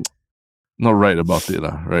something not right about it,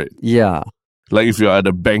 right? Yeah. Like if you're at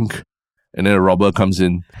a bank and then a robber comes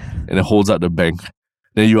in and then holds out the bank,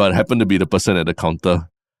 then you happen to be the person at the counter,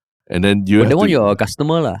 and then you. But then you're a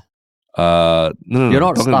customer, No, you're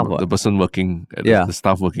not staff. The person working, the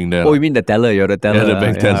staff working there. Oh, you mean the teller? You're the teller. Yeah, the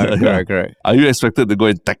bank teller. Correct. Are you expected to go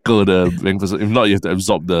and tackle the bank person? If not, you have to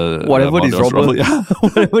absorb whatever this robber.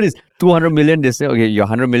 Whatever this 200 million. They say, okay, your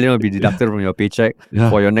 100 million will be deducted from your paycheck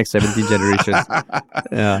for your next 17 generations.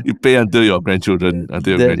 You pay until your grandchildren,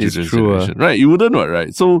 is true, generation. Right? You wouldn't,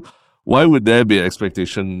 right? So why would there be an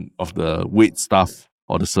expectation of the wait staff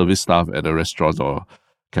or the service staff at a restaurant or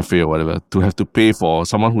cafe or whatever to have to pay for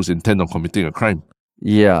someone who's intent on committing a crime?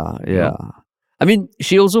 Yeah. I mean,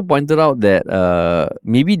 she also pointed out that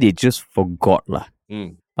maybe they just forgot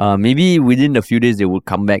maybe within a few days they would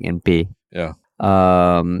come back and pay. Yeah.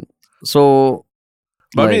 So,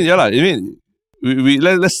 but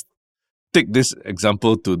let's take this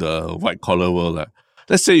example to the white collar world.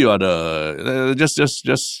 Let's say you are the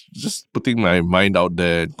just putting my mind out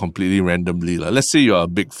there completely randomly. Let's say you are a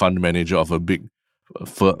big fund manager of a big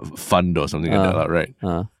fund or something like that, right?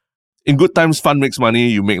 In good times, fund makes money,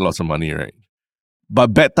 you make lots of money, right?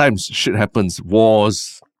 But bad times, shit happens,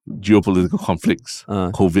 wars, geopolitical conflicts,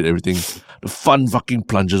 COVID, everything. The fund fucking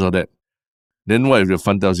plunges all that. Then what if your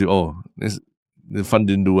fund tells you, the fund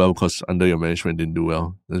didn't do well because under your management didn't do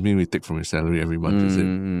well? Does that mean we take from your salary every month, is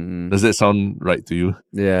it? Does that sound right to you?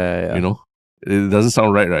 Yeah. It doesn't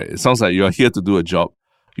sound right? It sounds like you are here to do a job.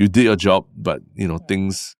 You did your job, but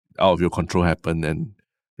things out of your control happen and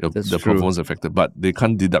the performance affected, but they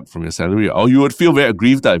can't deduct from your salary. Or you would feel very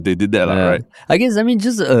aggrieved if they did that, right? I guess,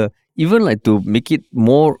 just even like to make it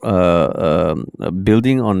more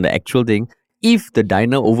building on the actual thing, if the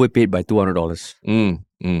diner overpaid by $200,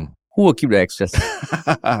 who will keep the excess?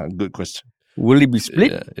 Good question. Will it be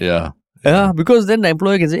split? Yeah. Yeah, because then the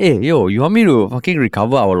employer can say, hey, yo, you want me to fucking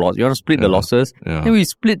recover our loss? You want to split the losses? Yeah. Then we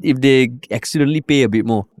split if they accidentally pay a bit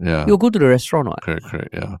more. Yeah. You'll go to the restaurant, right?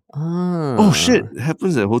 Correct, yeah. Oh, shit. It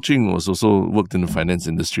happens that Ho Ching was also worked in the finance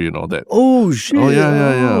industry and all that. Oh, shit. Oh,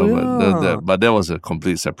 yeah. But that was a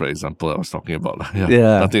complete separate example I was talking about.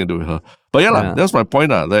 Nothing to do with her. But that's my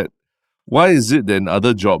point. That why is it that in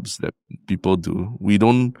other jobs that people do,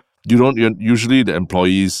 usually the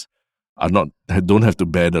employees don't have to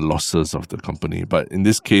bear the losses of the company. But in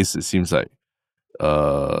this case, it seems like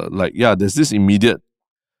there's this immediate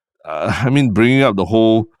bringing up the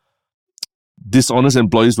whole dishonest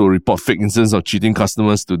employees will report fake incidents of cheating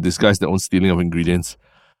customers to disguise their own stealing of ingredients.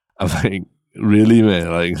 I'm like, really,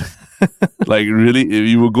 man? Like really, if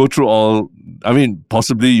you will go through all.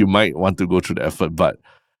 Possibly you might want to go through the effort, but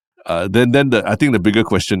then I think the bigger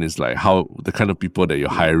question is like how the kind of people that you're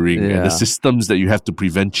hiring and the systems that you have to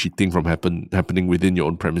prevent cheating from happening within your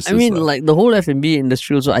own premises. Like the whole F&B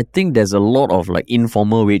industry also, I think there's a lot of like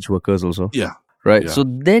informal wage workers also. Yeah. Right? Yeah. So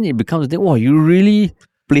then it becomes, you're really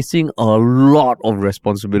placing a lot of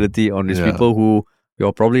responsibility on these people who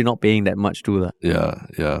you're probably not paying that much to. Yeah.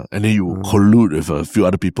 And then you collude with a few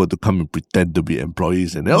other people to come and pretend to be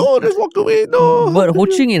employees and then, let's walk away. No. But Ho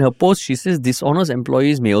Ching in her post, she says dishonest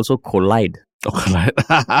employees may also collide.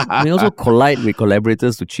 May also collide with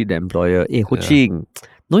collaborators to cheat the employer. Hey, Ho Ching,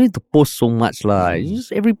 no need to post so much lah.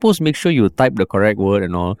 Just every post, make sure you type the correct word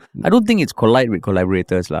and all. I don't think it's collide with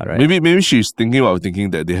collaborators lah, right? Maybe she's thinking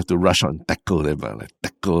that they have to rush out and tackle them, like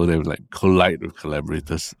collide with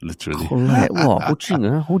collaborators, literally. Collide? Wow,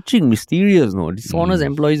 Ho Ching, mysterious, no? Dishonest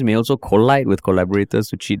employees may also collide with collaborators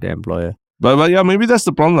to cheat the employer. But yeah, maybe that's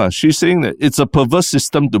the problem lah. She's saying that it's a perverse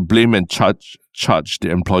system to blame and charge the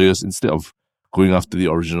employers instead of going after the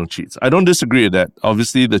original cheats. I don't disagree with that.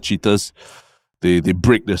 Obviously, the cheaters, they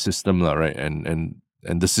break the system, right? And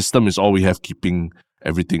the system is all we have keeping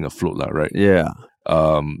everything afloat, right? Yeah.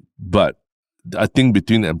 But I think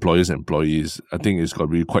between the employers and employees, I think it's got to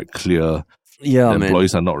be quite clear. Yeah, the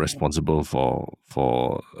employees are not responsible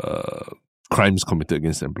for crimes committed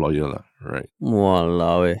against the employer, right?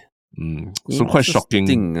 Walao. So quite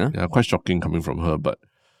shocking. Yeah, quite shocking coming from her, but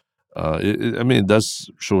it does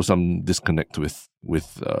show some disconnect with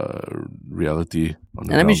reality on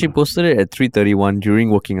the ground. She posted it at 3:31 during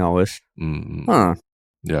working hours. Huh.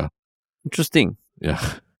 Yeah. Interesting. Yeah.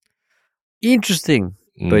 Interesting.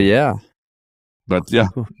 But yeah. But yeah,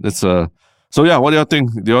 that's so yeah, what do y'all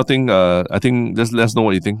think? Do y'all think I think just let us know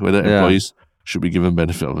what you think, whether employees should be given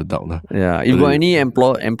benefit of the doubt. Yeah. If you've got any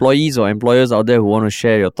employees or employers out there who want to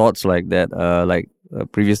share your thoughts like that,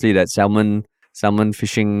 previously that salmon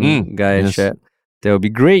fishing guy shared, that would be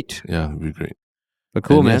great. Yeah, it would be great. But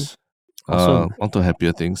cool, man. Yes, awesome. On to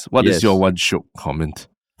happier things. What is your one shock comment?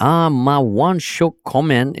 My one shock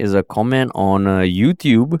comment is a comment on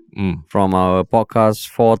YouTube from our podcast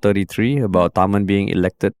 433 about Taman being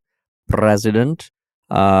elected president.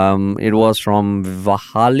 It was from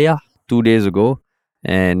Vahalia 2 days ago,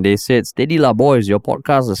 and they said, "Steady lah, boys, your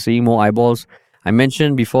podcast is seeing more eyeballs. I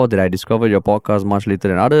mentioned before that I discovered your podcast much later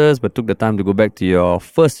than others, but took the time to go back to your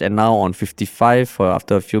first and now on 55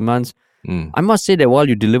 after a few months. I must say that while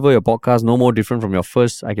you deliver your podcast no more different from your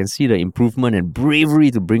first, I can see the improvement and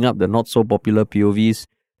bravery to bring up the not-so-popular POVs,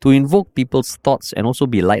 to invoke people's thoughts and also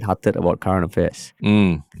be lighthearted about current affairs.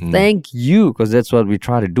 Thank you, because that's what we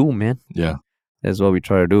try to do, man. Yeah. That's what we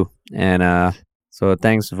try to do. And so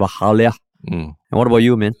thanks, Vahalia. And what about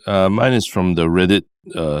you, man? Mine is from the Reddit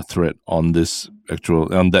thread on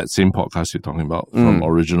that same podcast you're talking about, from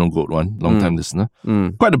Original Goat One, long-time listener.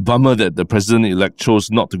 Quite a bummer that the president-elect chose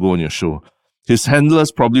not to go on your show. His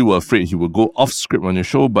handlers probably were afraid he would go off-script on your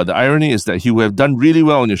show, but the irony is that he would have done really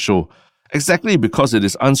well on your show, exactly because it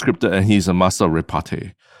is unscripted and he's a master of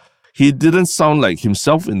repartee. He didn't sound like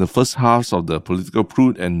himself in the first halves of the Political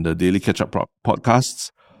Prude and the Daily Catch-Up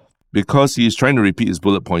podcasts because he is trying to repeat his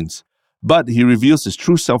bullet points. But he reveals his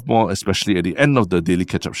true self more, especially at the end of the Daily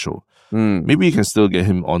Catch-Up show. Maybe you can still get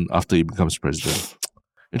him on after he becomes president."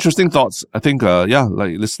 Interesting thoughts. I think,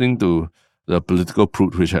 like listening to the Political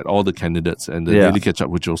Prude, which had all the candidates, and the Daily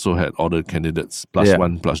Catch-Up, which also had all the candidates, plus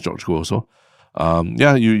one, plus George Goh also.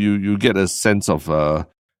 You get a sense of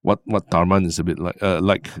what Tharman is a bit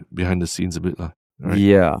like behind the scenes a bit. Right?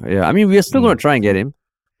 Yeah. I mean, we're still going to try and get him.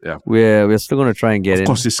 Yeah, we're still going to try and get him. Of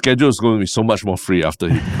course, his schedule is going to be so much more free after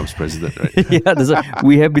he becomes president, right?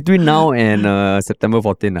 We have between now and September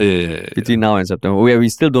 14th. Between now and September. We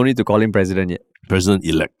still don't need to call him president yet.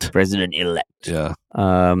 President-elect.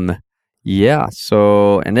 Yeah.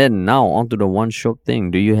 So, and then now on to the one shock thing.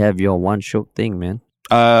 Do you have your one shock thing, man?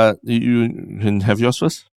 You can have yours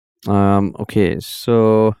first. Okay,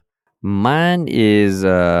 so mine is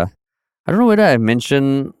I don't know whether I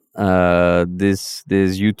mentioned this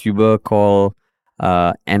YouTuber called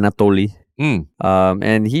Anatoly.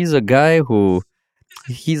 And he's a guy who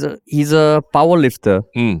he's a power lifter,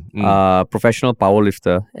 professional power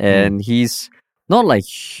lifter, and he's not like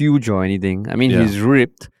huge or anything. I mean, he's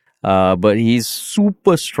ripped, but he's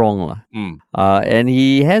super strong. And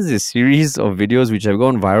he has this series of videos which have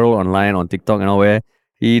gone viral online on TikTok and all, where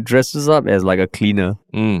he dresses up as like a cleaner.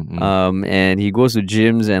 And he goes to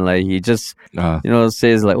gyms and like he just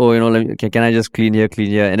says like, oh, can I just clean here,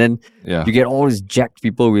 and then you get all these jacked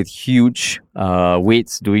people with huge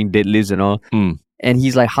weights doing deadlifts and all. And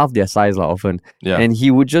he's like half their size often. And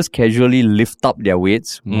he would just casually lift up their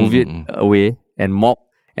weights, move it away, and mop,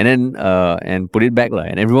 and then and put it back.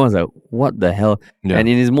 And everyone's like, what the hell? And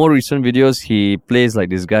in his more recent videos, he plays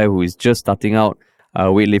like this guy who is just starting out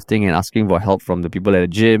weightlifting and asking for help from the people at the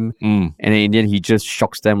gym. And then in the end, he just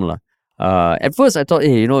shocks them. At first, I thought,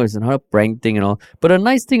 hey, it's another prank thing and all. But the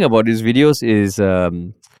nice thing about these videos is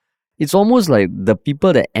it's almost like the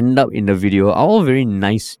people that end up in the video are all very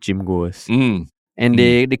nice gym goers. And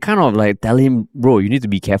they kind of like tell him, bro, you need to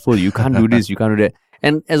be careful. You can't do this. You can't do that.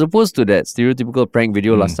 And as opposed to that stereotypical prank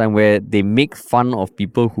video last time where they make fun of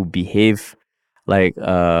people who behave like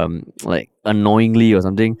annoyingly or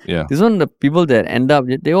something. This one, the people that end up,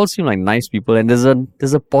 they all seem like nice people, and there's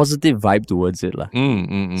a positive vibe towards it.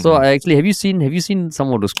 So I actually, have you seen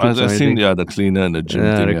some of those clips? I've seen the cleaner and the gym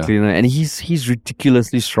thing. The cleaner, and he's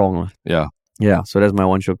ridiculously strong. Yeah. So that's my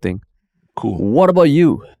one joke thing. Cool. What about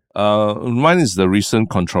you? Mine is the recent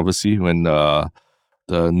controversy when the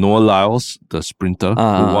Noah Lyles, the sprinter, who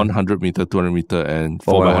won 100 meter, 200 meter, and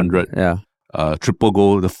 4x100. Triple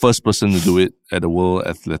gold, the first person to do it at the World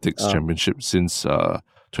Athletics Championship since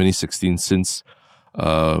 2016, since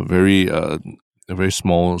a very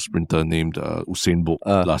small sprinter named Usain Bolt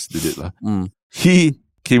last did it. He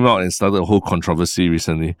came out and started a whole controversy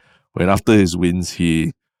recently when after his wins,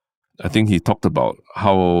 I think he talked about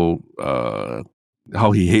how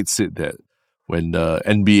he hates it that when the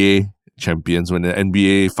NBA champions, when the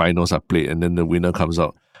NBA finals are played and then the winner comes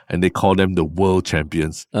out and they call them the world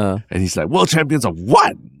champions. And he's like, world champions of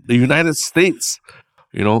what? The United States?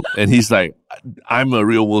 And he's like, I'm a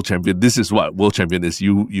real world champion. This is what world champion is.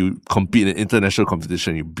 You compete in international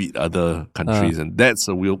competition, you beat other countries, and that's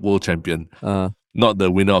a real world champion, not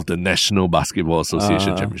the winner of the National Basketball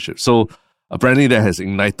Association Championship. So apparently that has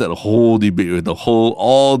ignited a whole debate with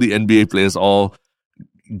all the NBA players all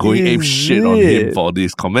going ape shit on him for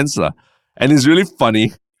these comments. And it's really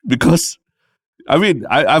funny because, I mean,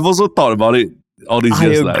 I've also thought about it all these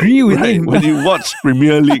years. I agree with him. When you watch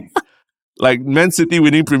Premier League, like Man City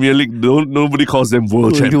winning Premier League, nobody calls them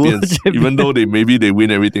world champions, even though they win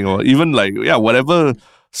everything. Or even whatever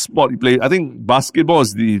sport you play. I think basketball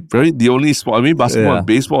is the only sport. I mean, basketball and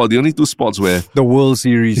baseball are the only two sports where the World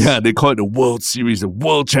Series. Yeah, they call it the World Series, the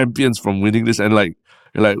world champions from winning this. And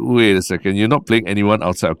you're like, wait a second, you're not playing anyone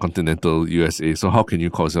outside of continental USA, so how can you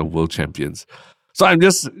call yourself world champions? So I'm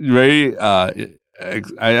just very,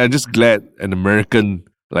 I'm just glad an American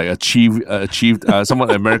achieved someone,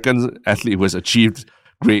 an American athlete who has achieved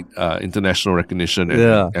great international recognition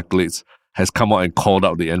and accolades has come out and called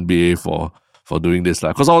out the NBA for doing this.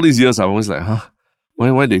 Because all these years I'm always like,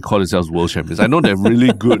 why they call themselves world champions? I know they're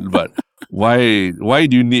really good, but why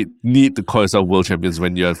do you need to call yourself world champions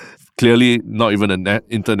when you're clearly not even an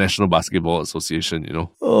international basketball association,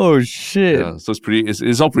 Oh shit! Yeah, so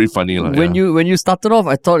it's all pretty funny, When you started off,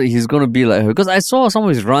 I thought he's gonna be like her because I saw some of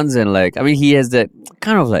his runs and he has that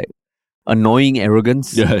kind of annoying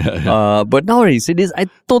arrogance. But now that you say this, I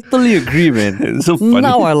totally agree, man. It's so funny.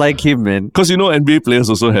 Now I like him, man. Because NBA players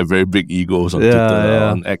also have very big egos on Twitter,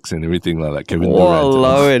 on X and everything, like Kevin Durant.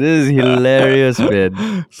 Walao, it is hilarious,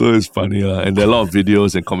 man. So it's funny, and there are a lot of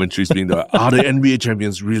videos and commentaries being like, are the NBA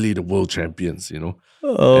champions really the world champions?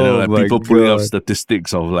 Oh, and people pulling up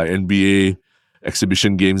statistics of NBA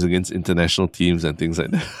exhibition games against international teams and things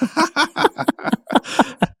like that.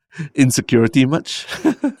 Insecurity much?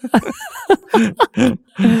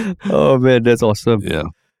 Oh man, that's awesome. Yeah.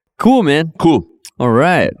 Cool, man. Cool. All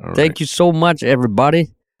right. Thank you so much,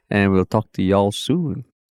 everybody. And we'll talk to y'all soon.